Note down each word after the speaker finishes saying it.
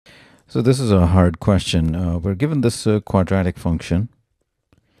So this is a hard question. We're given this quadratic function,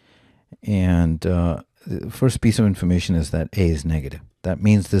 and the first piece of information is that a is negative. That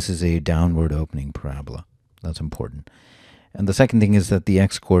means this is a downward opening parabola. That's important. And the second thing is that the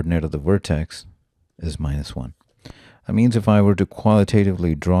x-coordinate of the vertex is -1. That means if I were to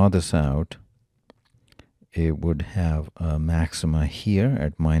qualitatively draw this out, it would have a maxima here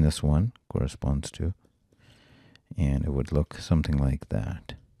at -1, corresponds to, and it would look something like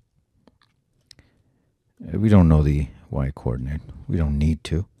that. We don't know the y-coordinate. We don't need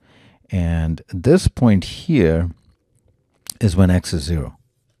to. And this point here is when x is 0.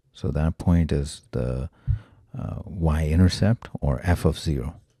 So that point is the y-intercept, or f of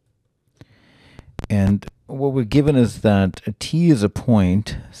 0. And what we're given is that t is a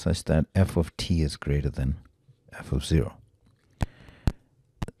point such that f of t is greater than f of 0.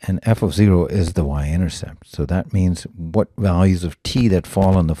 And f of 0 is the y-intercept. So that means what values of t that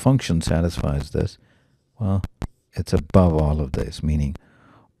fall on the function satisfies this? Well, it's above all of this, meaning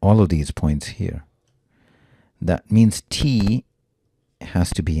all of these points here. That means t has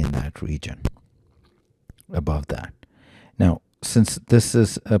to be in that region, above that. Now, since this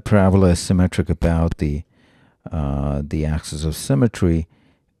is a parabola symmetric about the axis of symmetry,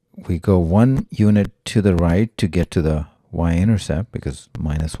 we go one unit to the right to get to the y-intercept, because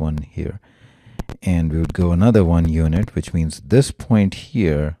 -1 here. And we would go another one unit, which means this point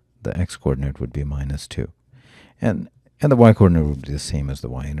here, the x-coordinate would be -2. And the y-coordinate would be the same as the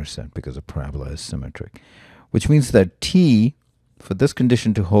y-intercept, because the parabola is symmetric. Which means that t, for this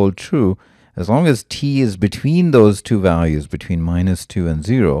condition to hold true, as long as t is between those two values, between -2 and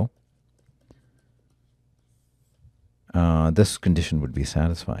 0, this condition would be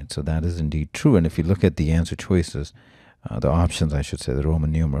satisfied. So that is indeed true. And if you look at the answer choices, the options, I should say, the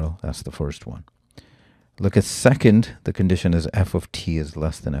Roman numeral, that's the first one. Look at second, the condition is f of t is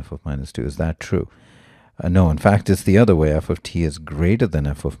less than f of -2. Is that true? No, in fact, it's the other way. F of t is greater than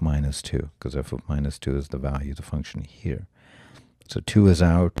f of -2, because f of -2 is the value of the function here. So 2 is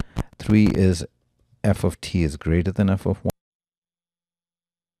out. 3 is f of t is greater than f of